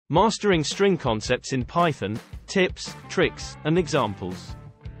Mastering string concepts in Python, tips, tricks, and examples.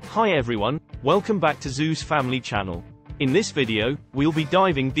 Hi everyone, welcome back to Zoo's Family Channel. In this video, we'll be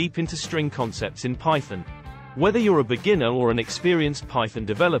diving deep into string concepts in Python. Whether you're a beginner or an experienced Python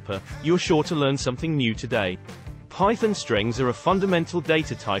developer, you're sure to learn something new today. Python strings are a fundamental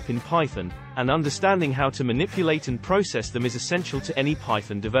data type in Python, and understanding how to manipulate and process them is essential to any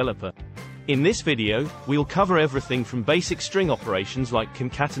Python developer. In this video, we'll cover everything from basic string operations like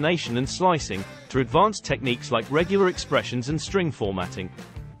concatenation and slicing, to advanced techniques like regular expressions and string formatting.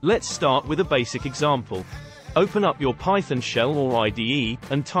 Let's start with a basic example. Open up your Python shell or IDE,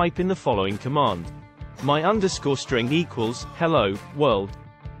 and type in the following command. my_string equals hello world.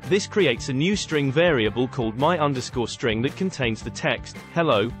 This creates a new string variable called my_string that contains the text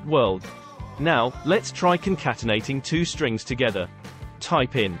hello world. Now, let's try concatenating two strings together.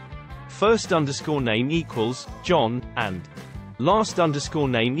 Type in first_name equals John, and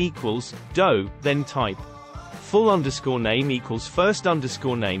last_name equals Doe, then type full_name equals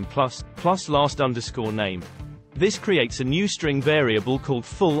first_name plus last_name. This creates a new string variable called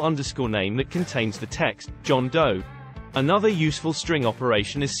full_name that contains the text John Doe. Another useful string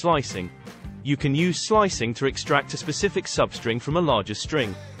operation is slicing. You can use slicing to extract a specific substring from a larger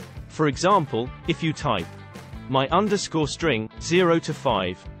string. For example, if you type my_string 0 to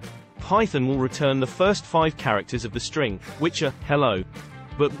 5, Python will return the first 5 characters of the string, which are hello.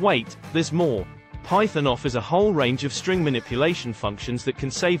 But wait, there's more. Python offers a whole range of string manipulation functions that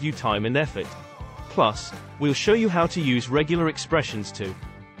can save you time and effort. Plus, we'll show you how to use regular expressions too.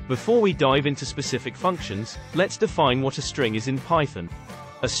 Before we dive into specific functions, let's define what a string is in Python.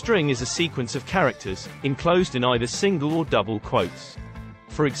 A string is a sequence of characters, enclosed in either single or double quotes.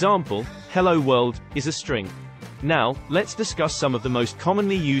 For example, hello world is a string. Now, let's discuss some of the most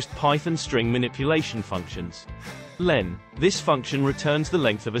commonly used Python string manipulation functions. Len. This function returns the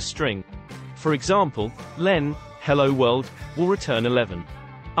length of a string. For example, len hello world will return 11.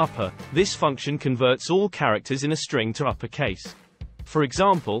 Upper. This function converts all characters in a string to uppercase. For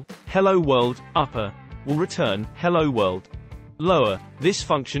example, hello world upper will return hello world. Lower. This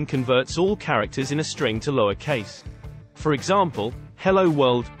function converts all characters in a string to lowercase. For example, hello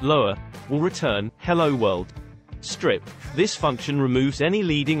world lower will return hello world. Strip. This function removes any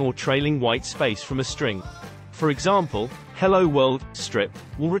leading or trailing white space from a string. For example, hello world strip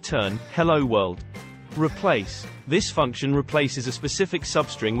will return hello world. Replace. This function replaces a specific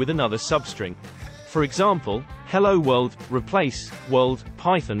substring with another substring. For example, hello world replace world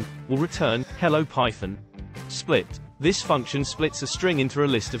Python will return hello Python. Split. This function splits a string into a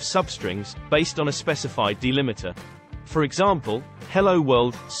list of substrings based on a specified delimiter. For example, hello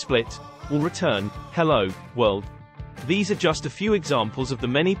world split will return hello world. These are just a few examples of the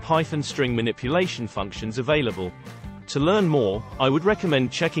many Python string manipulation functions available. To learn more, I would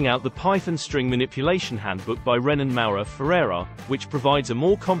recommend checking out the Python String Manipulation Handbook by Renan Maura Ferreira, which provides a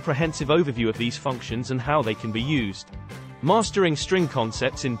more comprehensive overview of these functions and how they can be used. Mastering string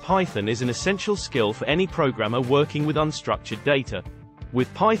concepts in Python is an essential skill for any programmer working with unstructured data.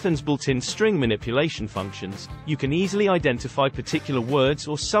 With Python's built-in string manipulation functions, you can easily identify particular words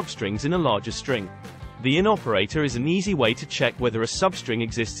or substrings in a larger string. The in operator is an easy way to check whether a substring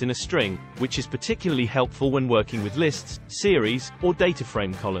exists in a string, which is particularly helpful when working with lists, series, or data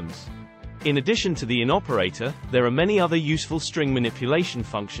frame columns. In addition to the in operator, there are many other useful string manipulation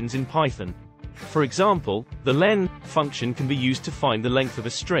functions in Python. For example, the len function can be used to find the length of a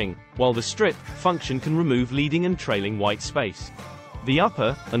string, while the strip function can remove leading and trailing white space. The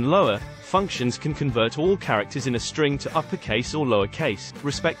upper and lower functions can convert all characters in a string to uppercase or lowercase,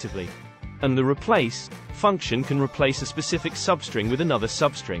 respectively. And the replace function can replace a specific substring with another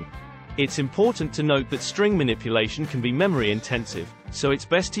substring. It's important to note that string manipulation can be memory intensive, so it's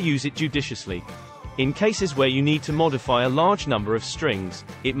best to use it judiciously. In cases where you need to modify a large number of strings,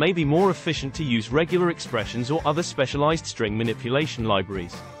 it may be more efficient to use regular expressions or other specialized string manipulation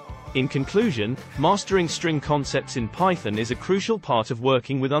libraries. In conclusion, mastering string concepts in Python is a crucial part of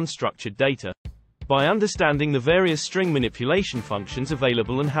working with unstructured data. By understanding the various string manipulation functions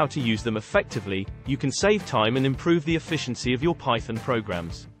available and how to use them effectively, you can save time and improve the efficiency of your Python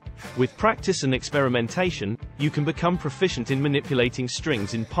programs. With practice and experimentation, you can become proficient in manipulating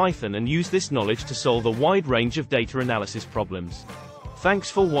strings in Python and use this knowledge to solve a wide range of data analysis problems.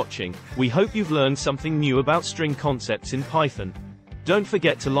 Thanks for watching. We hope you've learned something new about string concepts in Python. Don't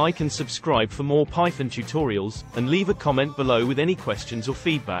forget to like and subscribe for more Python tutorials, and leave a comment below with any questions or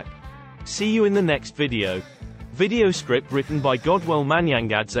feedback. See you in the next video. Video script written by Godwell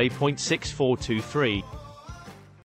Manyangadze.6423.